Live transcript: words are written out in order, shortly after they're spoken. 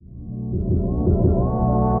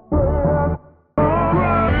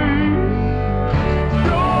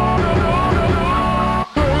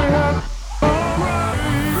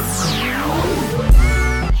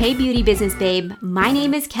Beauty Business Babe. My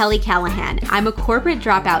name is Kelly Callahan. I'm a corporate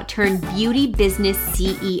dropout turned beauty business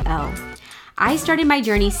CEO. I started my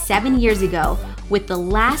journey 7 years ago with the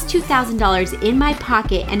last $2,000 in my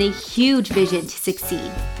pocket and a huge vision to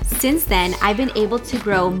succeed. Since then, I've been able to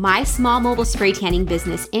grow my small mobile spray tanning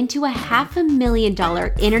business into a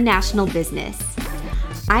 $500,000 international business.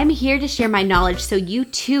 I'm here to share my knowledge so you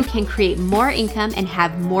too can create more income and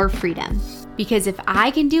have more freedom. Because if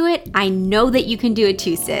I can do it, I know that you can do it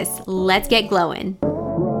too, sis. Let's get glowing.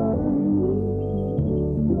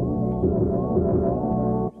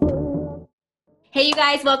 Hey, you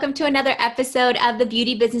guys, welcome to another episode of the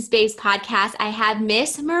Beauty Business Babes podcast. I have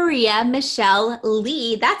Miss Maria Michelle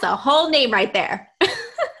Lee. That's a whole name right there.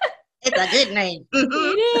 It's a good name.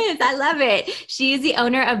 It is. I love it. She is the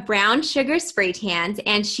owner of Brown Sugar Spray Tans,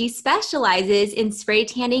 and she specializes in spray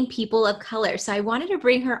tanning people of color. So I wanted to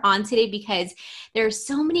bring her on today because there are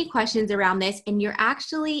so many questions around this, and you're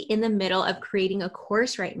actually in the middle of creating a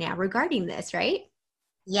course right now regarding this, right?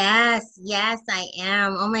 Yes, I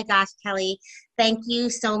am. Oh my gosh, Kelly, thank you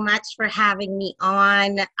so much for having me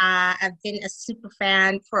on. I've been a super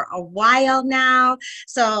fan for a while now,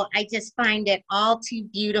 so I just find it all too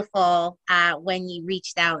beautiful when you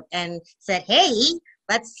reached out and said, "Hey,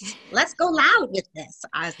 let's go loud with this."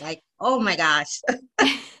 I was like, "Oh my gosh."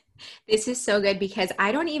 This is so good because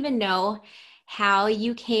I don't even know how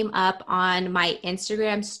you came up on my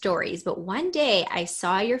Instagram stories, but one day I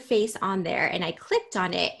saw your face on there and I clicked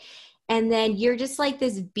on it, and then you're just like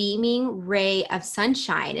this beaming ray of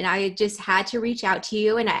sunshine, and I just had to reach out to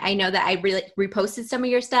you. And I know that I really reposted some of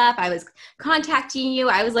your stuff. I was contacting you.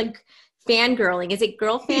 I was like fangirling. Is it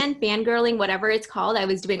fangirling, whatever it's called? I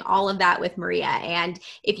was doing all of that with Maria. And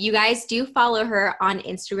if you guys do follow her on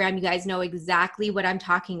Instagram, you guys know exactly what I'm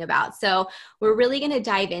talking about. So we're really going to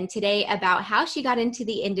dive in today about how she got into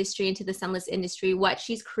the industry, into the sunless industry, what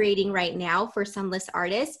she's creating right now for sunless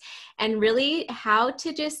artists, and really how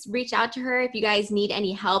to just reach out to her if you guys need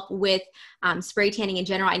any help with spray tanning in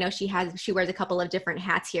general. I know she wears a couple of different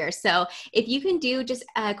hats here. So if you can do just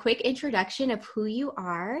a quick introduction of who you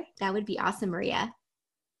are, that would be awesome, Maria.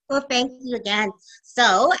 Well, thank you again.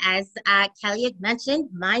 So as Kelly had mentioned,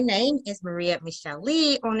 my name is Maria Michelle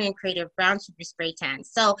Lee, owner and creator of Brown Sugar Spray Tan.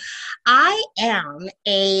 So I am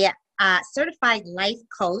a certified life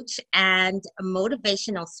coach and a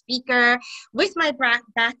motivational speaker with my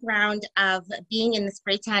background of being in the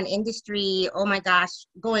spray tan industry. Oh my gosh,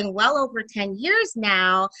 going well over 10 years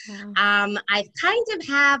now. Wow. I kind of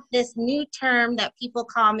have this new term that people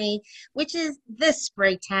call me, which is the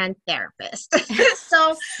spray tan therapist.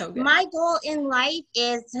 So my goal in life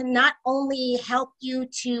is to not only help you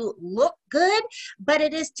to look good, but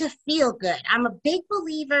it is to feel good. I'm a big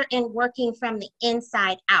believer in working from the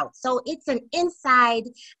inside out. So it's an inside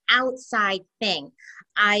outside thing.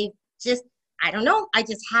 I don't know. I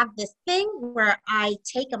just have this thing where I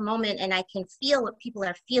take a moment and I can feel what people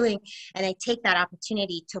are feeling, and I take that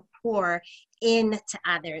opportunity to pour into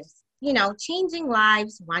others, changing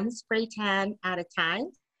lives one spray tan at a time.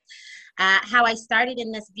 How I started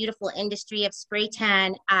in this beautiful industry of spray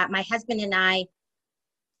tan, my husband and I,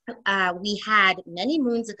 we had many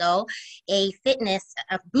moons ago a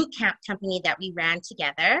boot camp company that we ran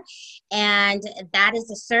together, and that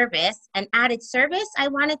is a service, an added service I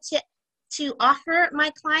wanted to offer my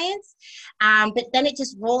clients, but then it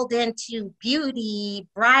just rolled into beauty,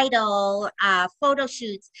 bridal, photo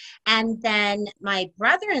shoots, and then my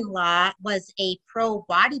brother-in-law was a pro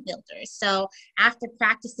bodybuilder. So after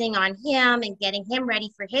practicing on him and getting him ready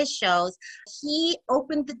for his shows, he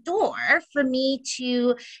opened the door for me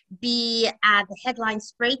to be the headline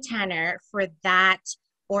spray tanner for that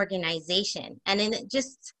organization, and then it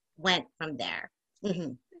just went from there.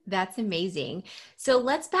 Mm-hmm. That's amazing. So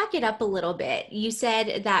let's back it up a little bit. You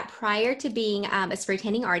said that prior to being a spray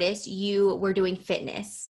tanning artist, you were doing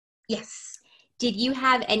fitness. Yes. Did you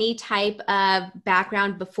have any type of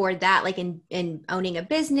background before that, like in owning a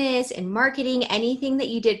business and marketing, anything that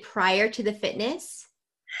you did prior to the fitness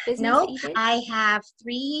business? No, we have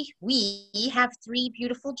three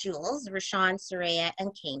beautiful jewels, Rashawn, Soraya, and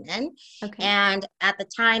Kanan. Okay. And at the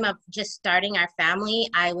time of just starting our family,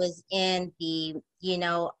 I was in the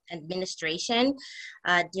administration,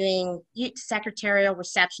 doing secretarial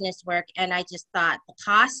receptionist work. And I just thought the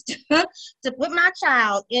cost to put my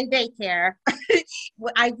child in daycare,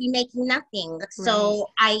 I'd be making nothing. Right. So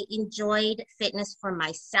I enjoyed fitness for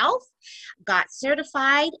myself, got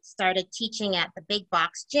certified, started teaching at the big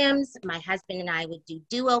box gyms. My husband and I would do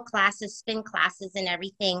duo classes, spin classes, and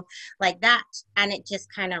everything like that. And it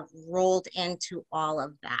just kind of rolled into all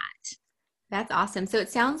of that. That's awesome. So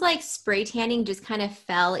it sounds like spray tanning just kind of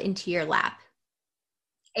fell into your lap.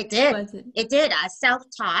 It did. Was it? It did.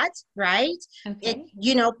 Self-taught, right? It,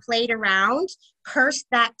 Okay. played around, cursed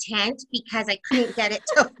that tent because I couldn't get it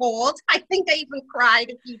to hold. I think I even cried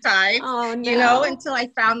a few times, Oh no. until I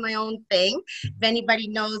found my own thing. If anybody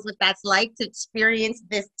knows what that's like to experience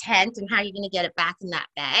this tent and how you're going to get it back in that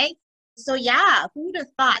bag. So yeah, who would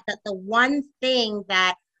have thought that the one thing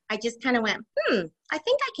that I just kind of went, I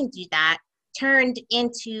think I can do that, turned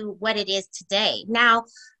into what it is today. Now,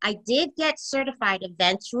 I did get certified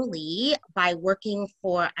eventually by working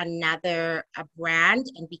for another a brand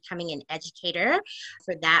and becoming an educator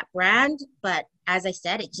for that brand. But as I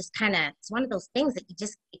said, it just kind of, it's one of those things that it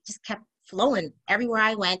just kept flowing. Everywhere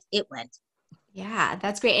I went, it went. Yeah,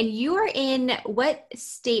 that's great. And you are in what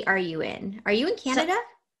state are you in? Are you in So Canada?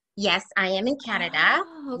 yes, I am in Canada,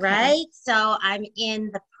 Oh, okay. right? So I'm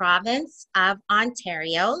in the province of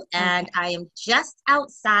Ontario and Okay. I am just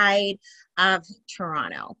outside of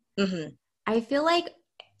Toronto. I feel like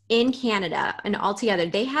in Canada and altogether,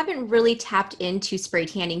 they haven't really tapped into spray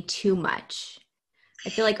tanning too much. I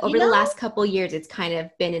feel like You over the know, last couple years, it's kind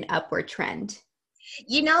of been an upward trend.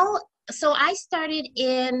 you know, so I started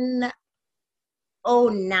in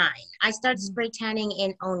 '09. I started Mhm. spray tanning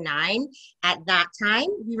in '09. At that time,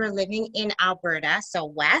 we were living in Alberta, so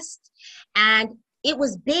west, and it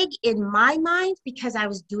was big in my mind because I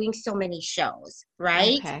was doing so many shows,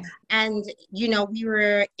 right? Okay. And, we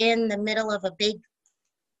were in the middle of a big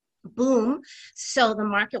boom. So the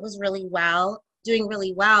market was doing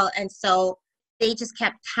really well. And so they just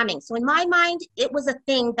kept coming. So in my mind, it was a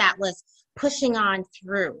thing that was pushing on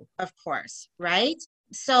through, of course, right?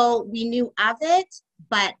 So we knew of it.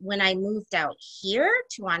 But when I moved out here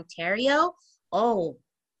to Ontario, oh,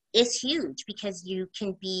 it's huge because you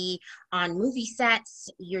can be on movie sets,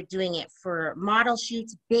 you're doing it for model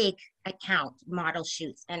shoots, big account model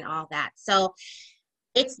shoots, and all that. So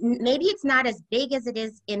it's not as big as it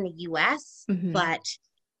is in the US, Hmm. but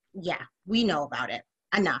yeah, we know about it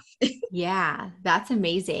enough. Yeah, that's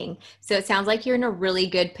amazing. So it sounds like you're in a really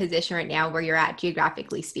good position right now where you're at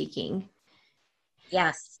geographically speaking.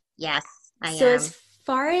 Yes, yes, I So, as am.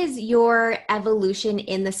 far as your evolution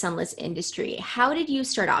in the sunless industry, how did you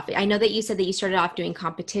start off? I know that you said that you started off doing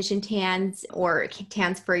competition tans or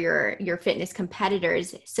tans for your fitness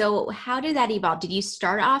competitors. So, how did that evolve? Did you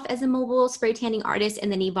start off as a mobile spray tanning artist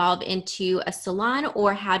and then evolve into a salon,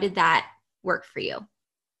 or how did that work for you?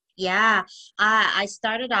 Yeah, I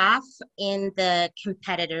started off in the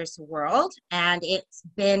competitors world and it's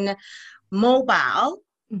been mobile.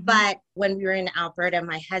 Hmm. But when we were in Alberta,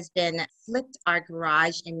 my husband flipped our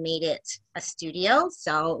garage and made it a studio.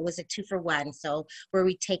 So it was a two for one. So where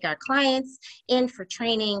we take our clients in for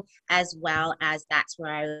training, as well as that's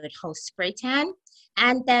where I would host spray tan.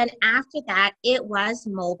 And then after that, it was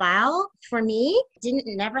mobile for me. Didn't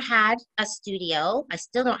never had a studio. I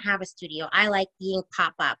still don't have a studio. I like being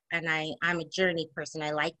pop up and I'm a journey person.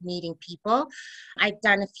 I like meeting people. I've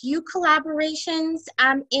done a few collaborations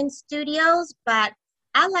in studios, but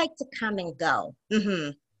I like to come and go.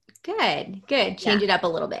 Good, good. Yeah. Change it up a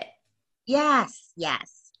little bit. Yes,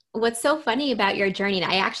 yes. What's so funny about your journey,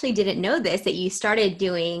 and I actually didn't know this, that you started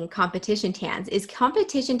doing competition tans. Is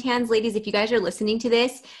competition tans, ladies, if you guys are listening to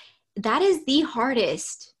this, that is the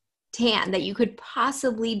hardest tan that you could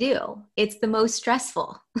possibly do. It's the most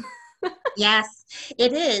stressful. Yes,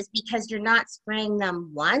 it is because you're not spraying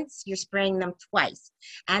them once, you're spraying them twice.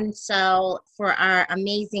 And so, for our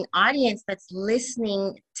amazing audience that's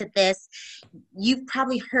listening to this, you've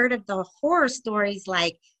probably heard of the horror stories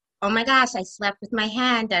like, oh my gosh, I slept with my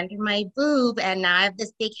hand under my boob and now I have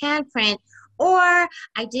this big handprint, or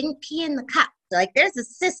I didn't pee in the cup. Like, there's a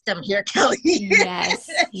system here, Kelly. Yes,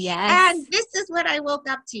 And yes. this is what I woke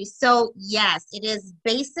up to. So, yes, it is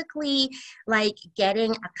basically like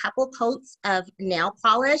getting a couple coats of nail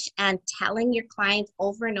polish and telling your clients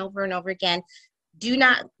over and over and over again, do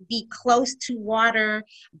not be close to water,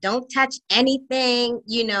 don't touch anything.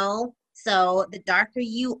 So the darker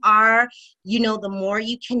you are, the more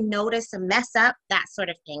you can notice a mess up, that sort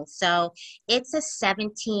of thing. So it's a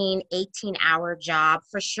 17, 18-hour job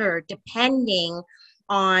for sure, depending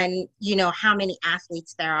on, how many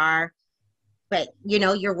athletes there are. But,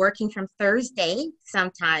 you're working from Thursday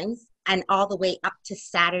sometimes and all the way up to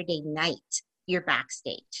Saturday night, you're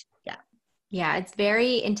backstage. Yeah. Yeah, it's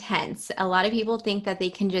very intense. A lot of people think that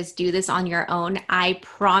they can just do this on your own. I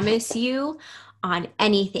promise you on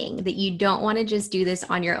anything that you don't want to just do this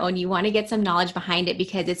on your own. You want to get some knowledge behind it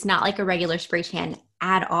because it's not like a regular spray tan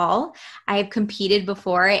at all. I've competed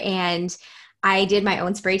before and I did my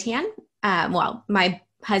own spray tan. Well, my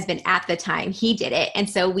husband at the time, he did it. And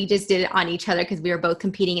so we just did it on each other because we were both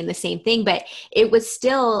competing in the same thing. But it was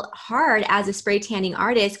still hard as a spray tanning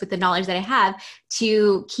artist with the knowledge that I have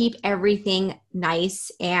to keep everything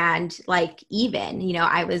nice and like even.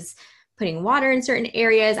 I was putting water in certain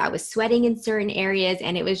areas, I was sweating in certain areas,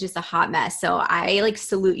 and it was just a hot mess. So I like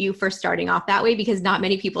salute you for starting off that way, because not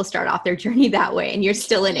many people start off their journey that way, and you're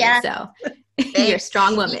still in it. So you're a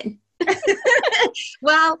strong woman.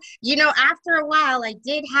 Well, after a while, I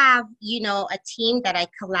did have, a team that I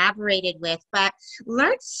collaborated with, but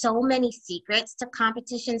learned so many secrets to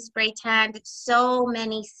competition spray tan, so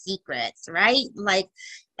many secrets, right? Like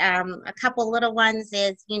a couple little ones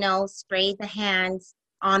is, spray the hands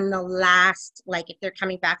on the last, like if they're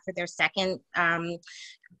coming back for their second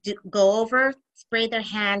go over, spray their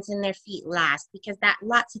hands and their feet last, because that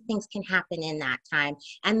lots of things can happen in that time,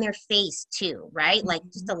 and their face too, right? Like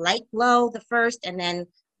just a light blow the first, and then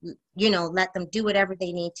let them do whatever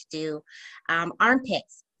they need to do.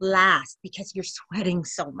 Armpits last, because you're sweating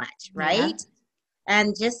so much, right? Yeah.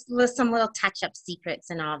 And just with some little touch-up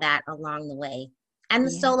secrets and all that along the way. And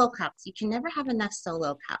the solo cups. You can never have enough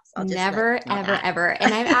solo cups. Never, ever, ever.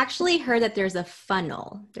 And I've actually heard that there's a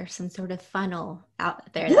funnel. There's some sort of funnel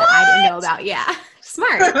out there that I didn't know about. Yeah.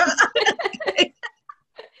 Smart.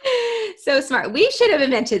 So smart. We should have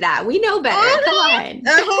invented that. We know better. Come on.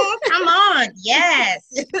 Come on. Yes.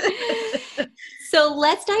 So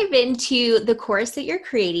let's dive into the course that you're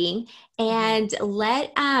creating, and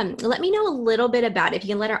let me know a little bit about it. If you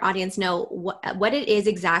can let our audience know what it is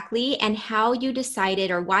exactly and how you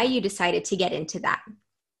decided, or why you decided to get into that.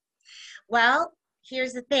 Well,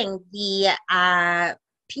 here's the thing. The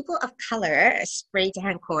People of Color Spray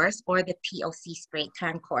Tan course, or the POC Spray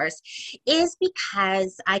Tan course, is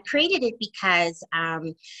because I created it because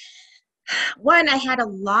one, I had a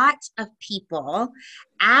lot of people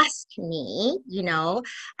ask me,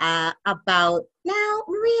 about, now,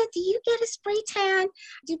 Maria, do you get a spray tan?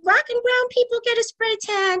 Do Black and brown people get a spray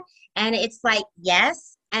tan? And it's like,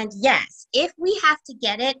 yes. And yes, if we have to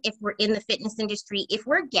get it, if we're in the fitness industry, if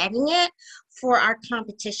we're getting it for our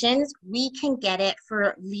competitions, we can get it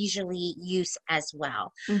for leisurely use as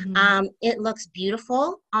well. It looks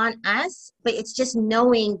beautiful on us, but it's just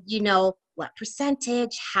knowing, what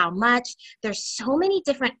percentage, how much. There's so many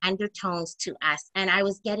different undertones to us. And I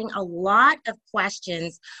was getting a lot of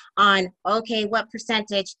questions on, okay, what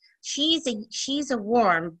percentage? She's a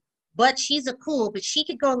warm, but she's a cool, but she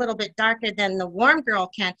could go a little bit darker than the warm girl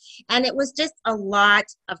can. And it was just a lot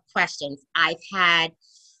of questions. I've had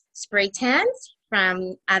spray tans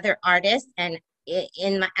from other artists, and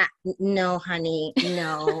no, honey,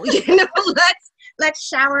 no, let's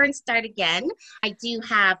shower and start again. I do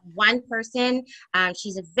have one person,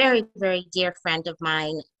 she's a very, very dear friend of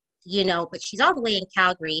mine, but she's all the way in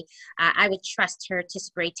Calgary. I would trust her to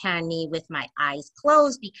spray tan me with my eyes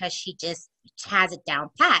closed, because she just has it down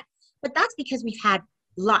pat. But that's because we've had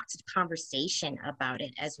lots of conversation about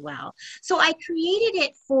it as well. So I created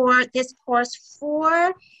it for this course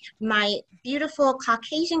for my beautiful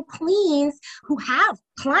Caucasian queens who have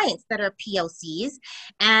clients that are POCs,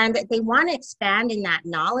 and they want to expand in that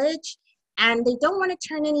knowledge, and they don't want to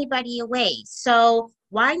turn anybody away. So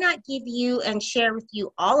why not give you and share with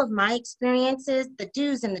you all of my experiences, the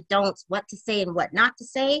do's and the don'ts, what to say and what not to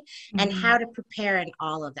say, and how to prepare and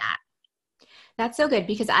all of that. That's so good,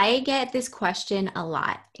 because I get this question a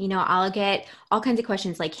lot. I'll get all kinds of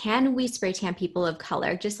questions like, can we spray tan people of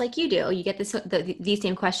color? Just like you do. You get these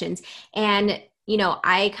same questions. And,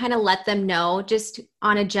 I kind of let them know just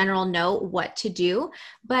on a general note what to do.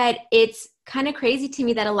 But it's kind of crazy to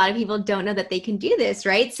me that a lot of people don't know that they can do this,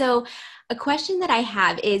 right? So a question that I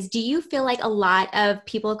have is, do you feel like a lot of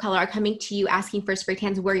people of color are coming to you asking for spray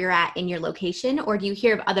tans where you're at in your location, or do you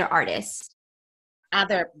hear of other artists?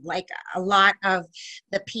 Like a lot of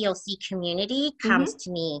the POC community comes to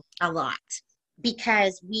me a lot,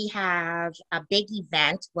 because we have a big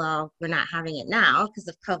event. Well, we're not having it now because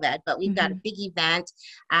of COVID, but we've got a big event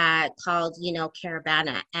called,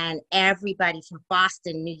 Caravana, and everybody from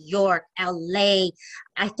Boston, New York, LA.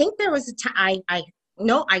 I think there was a time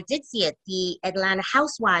I did see it. The Atlanta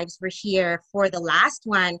Housewives were here for the last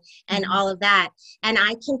one and all of that. And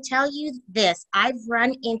I can tell you this, I've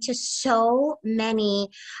run into so many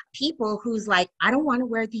people who's like, I don't want to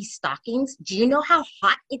wear these stockings. Do you know how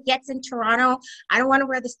hot it gets in Toronto? I don't want to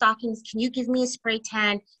wear the stockings. Can you give me a spray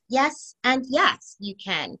tan? Yes, and yes, you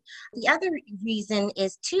can. The other reason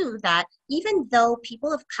is too that even though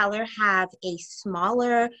people of color have a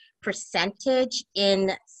smaller percentage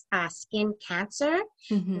in skin cancer,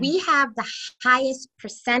 Mm-hmm. we have the highest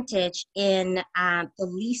percentage in the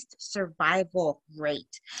least survival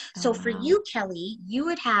rate. Oh, So for wow. you, Kelly, you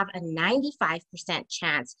would have a 95%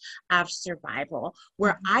 chance of survival,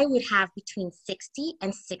 where Mhm. I would have between 60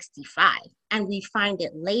 and 65, and we find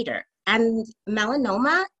it later. And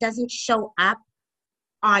melanoma doesn't show up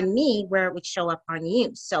on me where it would show up on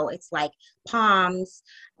you. So it's like palms,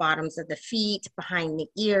 bottoms of the feet, behind the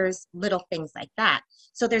ears, little things like that.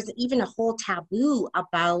 So there's even a whole taboo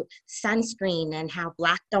about sunscreen and how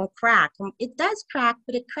black don't crack. It does crack,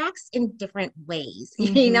 but it cracks in different ways.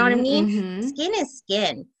 You know what I Mm-hmm. mean? Mm-hmm. Skin is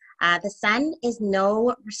skin. The sun is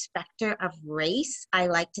no respecter of race. I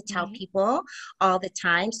like to tell Right. people all the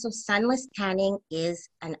time. So sunless tanning is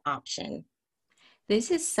an option. This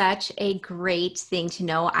is such a great thing to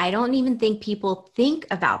know. I don't even think people think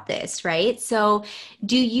about this, right? So,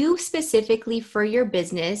 do you specifically for your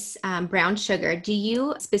business, Brown Sugar, do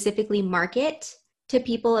you specifically market to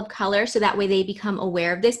people of color so that way they become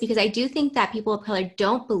aware of this? Because I do think that people of color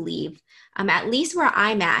don't believe, at least where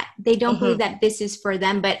I'm at, they don't believe Mhm. that this is for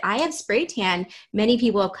them. But I have spray tan many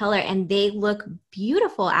people of color and they look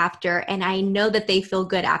beautiful after. And I know that they feel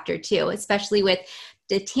good after too, especially with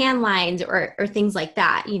the tan lines or things like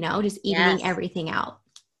that, just evening Yes. everything out.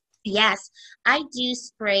 Yes, I do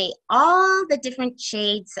spray all the different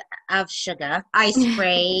shades of sugar. I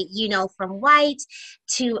spray, from white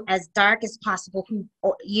to as dark as possible,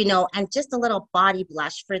 and just a little body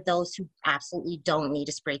blush for those who absolutely don't need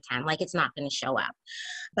a spray tan, like it's not going to show up.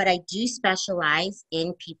 But I do specialize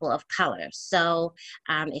in people of color. So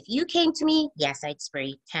if you came to me, yes, I'd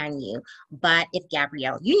spray tan you. But if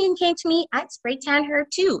Gabrielle Union came to me, I'd spray tan her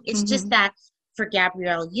too. It's just Hmm. that for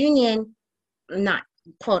Gabrielle Union, not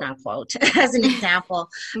quote unquote, as an example,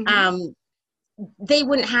 Hmm. um, they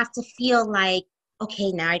wouldn't have to feel like,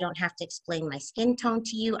 okay, now I don't have to explain my skin tone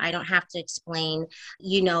to you. I don't have to explain,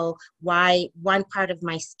 why one part of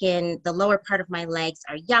my skin, the lower part of my legs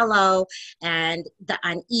are yellow and the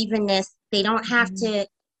unevenness. They don't have Hmm. to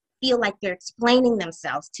feel like they're explaining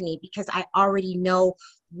themselves to me because I already know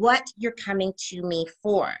what you're coming to me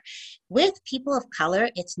for. With people of color,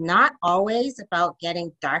 it's not always about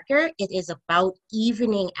getting darker, it is about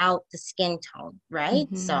evening out the skin tone, right?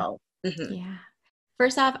 Hmm. So, mhm. Yeah.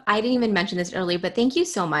 First off, I didn't even mention this earlier, but thank you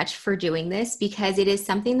so much for doing this because it is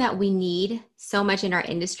something that we need so much in our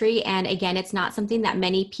industry. And again, it's not something that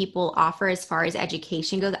many people offer as far as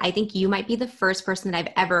education goes. I think you might be the first person that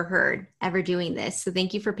I've ever heard ever doing this. So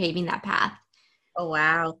thank you for paving that path. Oh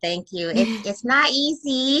wow, thank you. It's not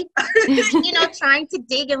easy. Trying to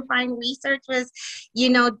dig and find research was,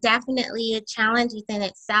 definitely a challenge within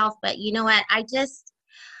itself. But you know what? I'm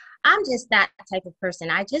just that type of person.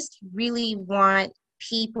 I just really want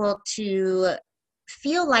people to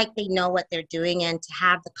feel like they know what they're doing and to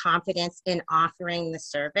have the confidence in offering the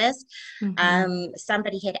service. Hmm.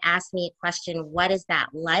 Somebody had asked me a question, what is that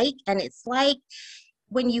like? And it's like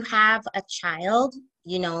when you have a child,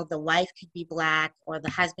 the wife could be black or the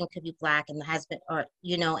husband could be black and the husband or,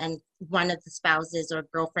 and one of the spouses or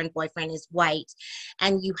girlfriend, boyfriend is white,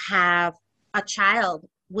 and you have a child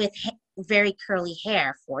with very curly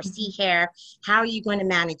hair, 4C hair. How are you going to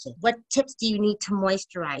manage it? What tips do you need to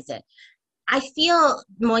moisturize it? I feel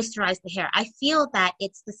moisturize the hair. I feel that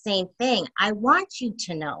it's the same thing. I want you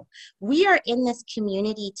to know we are in this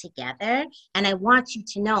community together, and I want you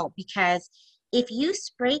to know because if you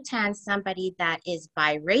spray tan somebody that is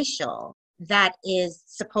biracial, that is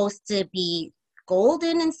supposed to be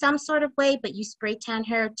golden in some sort of way, but you spray tan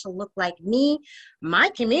her to look like me, my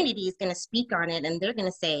community is going to speak on it and they're going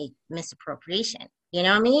to say misappropriation. You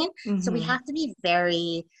know what I mean? So we Hmm. have to be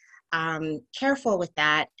very careful with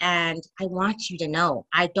that. And I want you to know,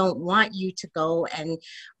 I don't want you to go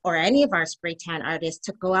or any of our spray tan artists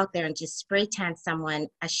to go out there and just spray tan someone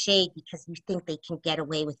a shade because you think they can get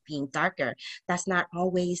away with being darker. That's not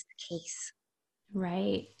always the case.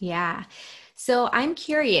 Right. Yeah. So I'm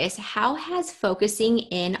curious, how has focusing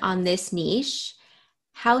in on this niche,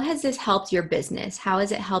 how has this helped your business? How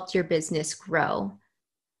has it helped your business grow?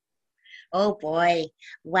 Oh boy.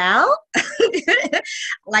 Well,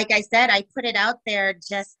 like I said, I put it out there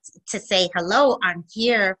just to say hello. I'm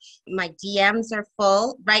here. My DMs are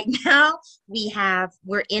full right now.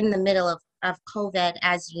 We're in the middle of COVID,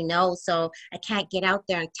 as you know, so I can't get out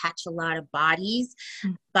there and touch a lot of bodies.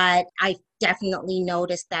 But I definitely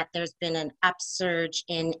noticed that there's been an upsurge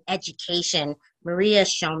in education. Maria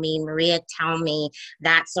show me, Maria tell me,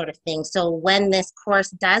 that sort of thing. So when this course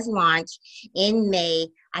does launch in May,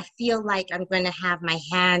 I feel like I'm going to have my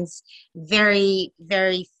hands very,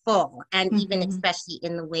 very full, and even Mhm. especially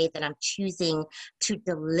in the way that I'm choosing to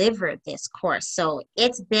deliver this course. So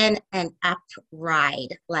it's been an up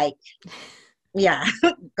ride, like, yeah,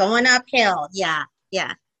 going uphill. Yeah,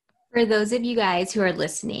 yeah. For those of you guys who are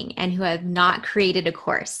listening and who have not created a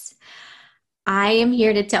course, I am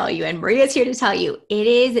here to tell you, and Maria's here to tell you, it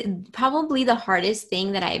is probably the hardest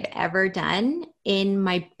thing that I've ever done in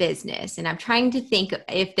my business. And I'm trying to think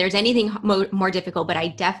if there's anything more difficult, but I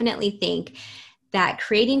definitely think that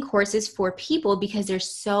creating courses for people, because there's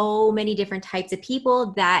so many different types of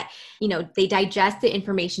people that, they digest the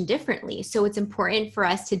information differently. So it's important for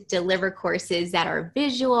us to deliver courses that are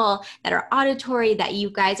visual, that are auditory, that you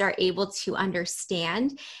guys are able to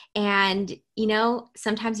understand. And,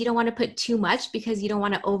 sometimes you don't want to put too much because you don't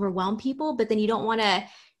want to overwhelm people, but then you don't want to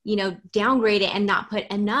downgrade it and not put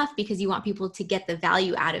enough because you want people to get the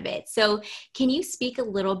value out of it. So can you speak a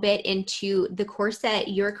little bit into the course that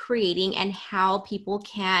you're creating and how people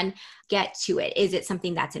can get to it? Is it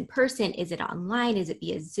something that's in person? Is it online? Is it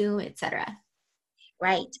via Zoom, etc.?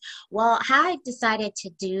 Right. Well, how I decided to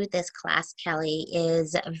do this class, Kelly,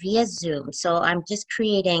 is via Zoom. So I'm just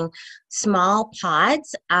creating small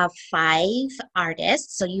pods of 5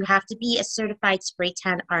 artists. So you have to be a certified spray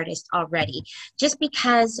tan artist already. Just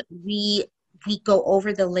because we go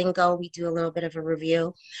over the lingo, we do a little bit of a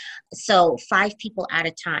review. So 5 people at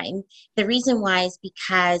a time. The reason why is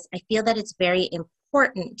because I feel that it's very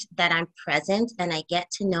important that I'm present and I get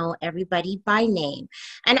to know everybody by name.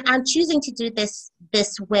 And I'm choosing to do this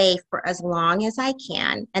way for as long as I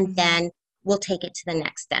can, and then we'll take it to the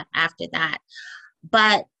next step after that.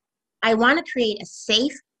 But I want to create a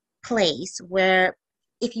safe place where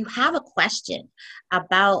if you have a question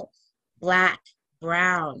about Black,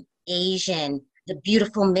 brown, Asian, the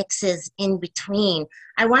beautiful mixes in between,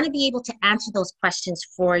 I want to be able to answer those questions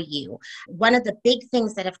for you. One of the big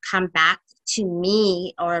things that have come back to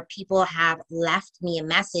me, or people have left me a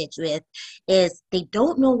message with, is they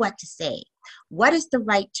don't know what to say. What is the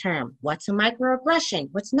right term? What's a microaggression?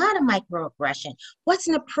 What's not a microaggression? What's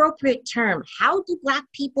an appropriate term? How do Black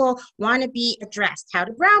people want to be addressed? How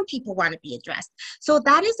do brown people want to be addressed? So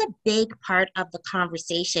that is a big part of the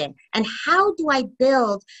conversation. And how do I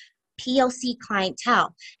build POC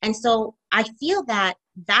clientele? And so I feel that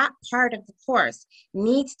that part of the course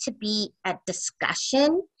needs to be a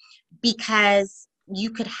discussion, because you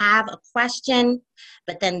could have a question,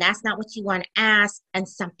 but then that's not what you want to ask, and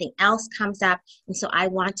something else comes up. And so I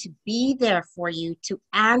want to be there for you to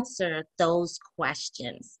answer those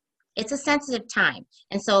questions. It's a sensitive time.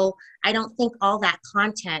 And so I don't think all that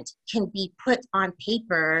content can be put on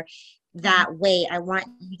paper that way. I want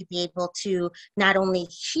you to be able to not only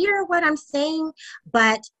hear what I'm saying,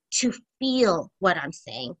 but to feel what I'm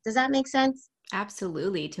saying. Does that make sense?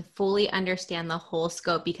 Absolutely, to fully understand the whole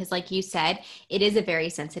scope, because like you said, it is a very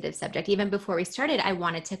sensitive subject. Even before we started, I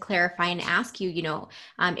wanted to clarify and ask you,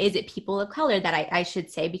 is it people of color that I should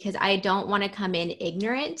say, because I don't want to come in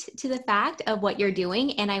ignorant to the fact of what you're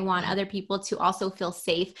doing. And I want other people to also feel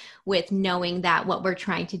safe with knowing that what we're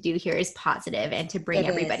trying to do here is positive and to bring It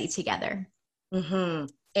everybody is. together. Mm-hmm.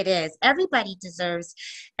 It is. Everybody deserves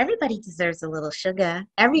a little sugar.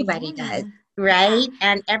 Everybody does, Yeah. right?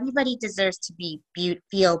 And everybody deserves to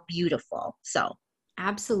feel beautiful. So,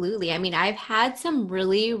 Absolutely. I mean, I've had some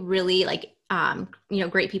really, really like,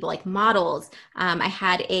 great people like models. I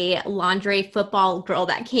had a lingerie football girl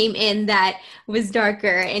that came in that was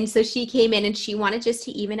darker. And so she came in and she wanted just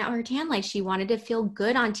to even out her tan line. She wanted to feel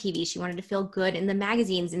good on TV. She wanted to feel good in the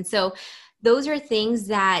magazines. And so those are things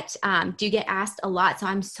that do get asked a lot. So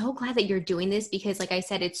I'm so glad that you're doing this because, like I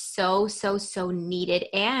said, it's so, so, so needed.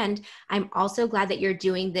 And I'm also glad that you're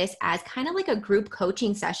doing this as kind of like a group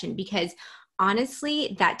coaching session, because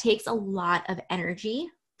honestly, that takes a lot of energy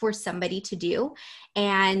for somebody to do.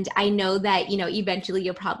 And I know that, eventually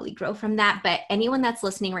you'll probably grow from that. But anyone that's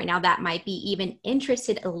listening right now that might be even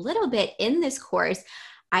interested a little bit in this course,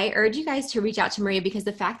 I urge you guys to reach out to Maria, because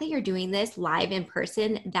the fact that you're doing this live in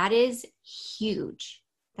person, that is huge.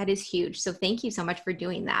 That is huge. So thank you so much for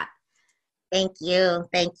doing that. thank you.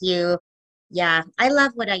 Thank you. Yeah, I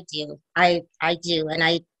love what I do. I do, and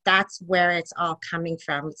I that's where it's all coming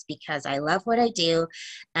from. It's because I love what I do,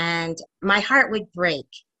 and my heart would break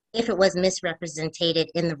if it was misrepresented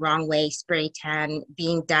in the wrong way, spray tan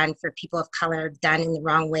being done for people of color, done in the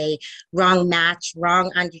wrong way, wrong match,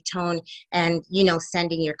 wrong undertone, and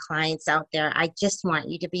sending your clients out there. I just want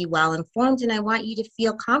you to be well informed, and I want you to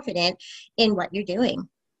feel confident in what you're doing.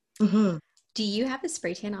 Mm-hmm. Do you have the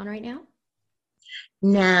spray tan on right now?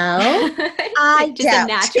 No, I Just a don't.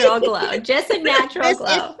 natural glow. Just a natural This is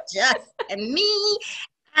glow. just me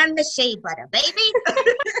And the shea butter, baby.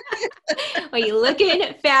 Well, you're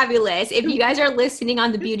looking fabulous. If you guys are listening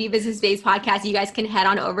on the Beauty Business Babes podcast, you guys can head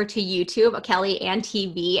on over to YouTube, Kelly Ann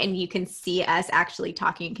TV, and you can see us actually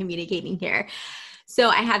talking and communicating here. So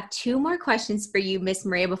I have 2 more questions for you, Miss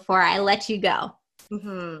Maria, before I let you go.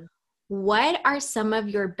 Mm-hmm. What are some of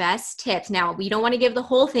your best tips? Now, we don't want to give the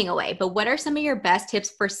whole thing away, but what are some of your best tips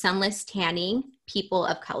for sunless tanning people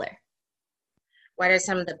of color? What are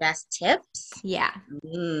some of the best tips? Yeah.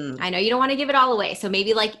 I know you don't want to give it all away. So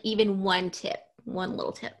maybe like even one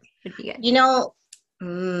little tip would be good. You know,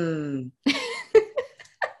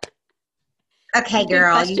 okay,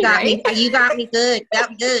 girl, question, you got right? me. You got me good.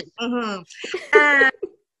 Got me good. Mm-hmm.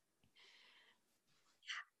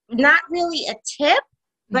 Not really a tip,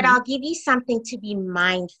 but I'll give you something to be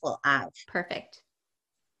mindful of. Perfect.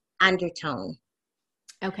 Undertone.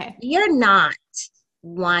 Okay. You're not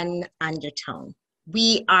one undertone.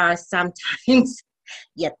 We are sometimes,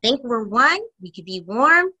 you think we're one, we could be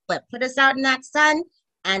warm, but put us out in that sun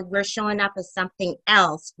and we're showing up as something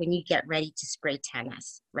else when you get ready to spray tan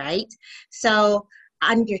us, right? So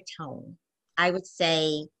undertone, I would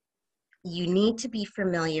say you need to be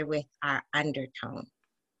familiar with our undertone.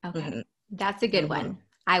 Okay. That's a good one.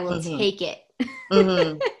 I will take it.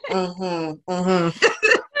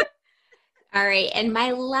 All right. And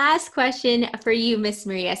my last question for you, Miss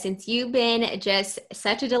Maria, since you've been just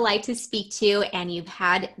such a delight to speak to, and you've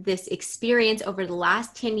had this experience over the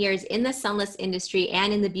last 10 years in the sunless industry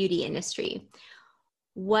and in the beauty industry,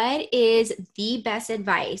 what is the best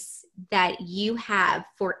advice that you have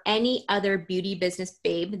for any other beauty business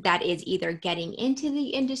babe that is either getting into the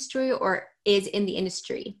industry or is in the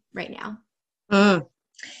industry right now?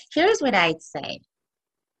 Here's what I'd say.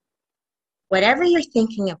 Whatever you're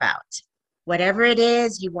thinking about, whatever it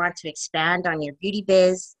is you want to expand on your beauty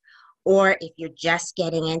biz, or if you're just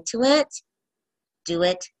getting into it, do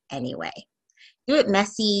it anyway. Do it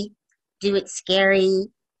messy, do it scary,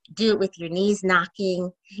 do it with your knees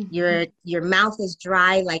knocking, your mouth is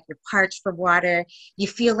dry like you're parched for water, you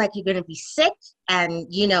feel like you're going to be sick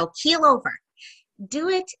and, keel over. Do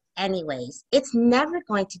it anyways. It's never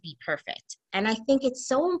going to be perfect. And I think it's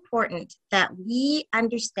so important that we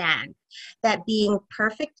understand that being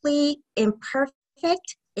perfectly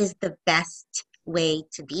imperfect is the best way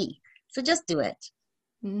to be. So just do it.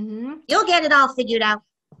 You'll get it all figured out.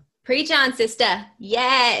 Preach on, sister.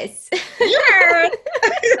 Yes. You heard.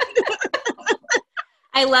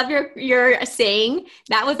 I love your saying.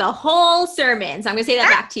 That was a whole sermon. So I'm going to say that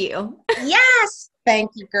back to you. Yes.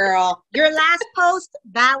 Thank you, girl. Your last post,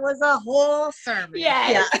 that was a whole sermon.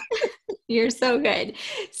 Yes. Yeah. You're so good.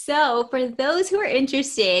 So for those who are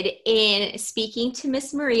interested in speaking to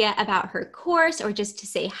Miss Maria about her course or just to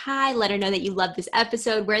say hi, let her know that you love this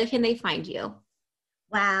episode, where can they find you?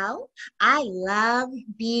 Well, I love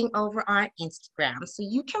being over on Instagram. So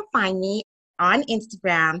you can find me on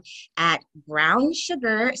Instagram at Brown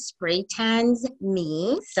Sugar Spray Tans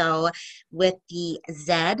Me. So with the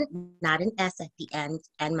Z, not an S at the end,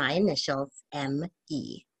 and my initials,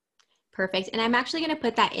 M-E. Perfect. And I'm actually going to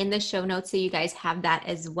put that in the show notes so you guys have that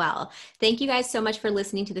as well. Thank you guys so much for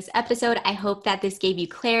listening to this episode. I hope that this gave you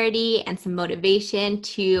clarity and some motivation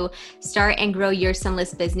to start and grow your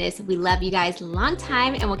sunless business. We love you guys. Long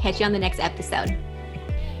time, and we'll catch you on the next episode.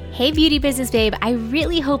 Hey, Beauty Business Babe. I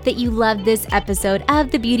really hope that you loved this episode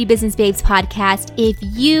of the Beauty Business Babes podcast. If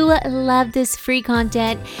you love this free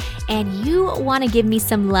content and you want to give me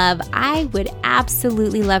some love, I would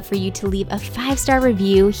absolutely love for you to leave a 5-star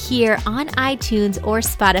review here on iTunes or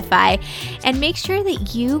Spotify. And make sure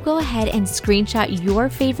that you go ahead and screenshot your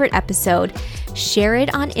favorite episode, share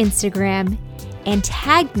it on Instagram, and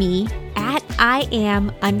tag me at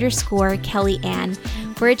 @IAM_Kelly Ann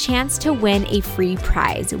for a chance to win a free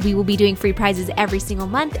prize. We will be doing free prizes every single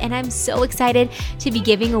month, and I'm so excited to be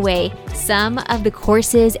giving away some of the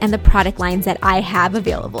courses and the product lines that I have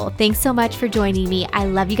available. Thanks so much for joining me. I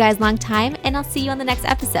love you guys long time, and I'll see you on the next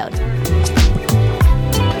episode.